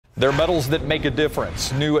They're medals that make a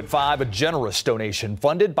difference. New at 5, a generous donation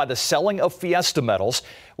funded by the selling of Fiesta medals,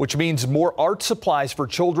 which means more art supplies for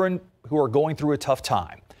children who are going through a tough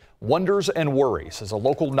time. Wonders and Worries is a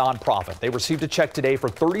local nonprofit. They received a check today for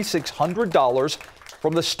 $3,600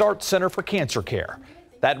 from the Start Center for Cancer Care.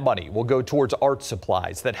 That money will go towards art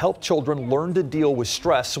supplies that help children learn to deal with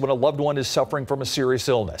stress when a loved one is suffering from a serious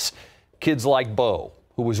illness. Kids like Bo,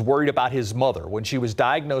 who was worried about his mother when she was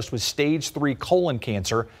diagnosed with stage 3 colon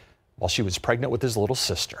cancer while she was pregnant with his little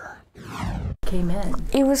sister.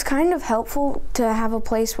 It was kind of helpful to have a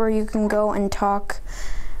place where you can go and talk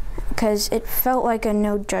because it felt like a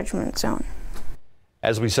no judgment zone.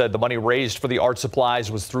 As we said, the money raised for the art supplies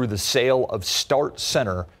was through the sale of Start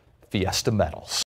Center Fiesta medals.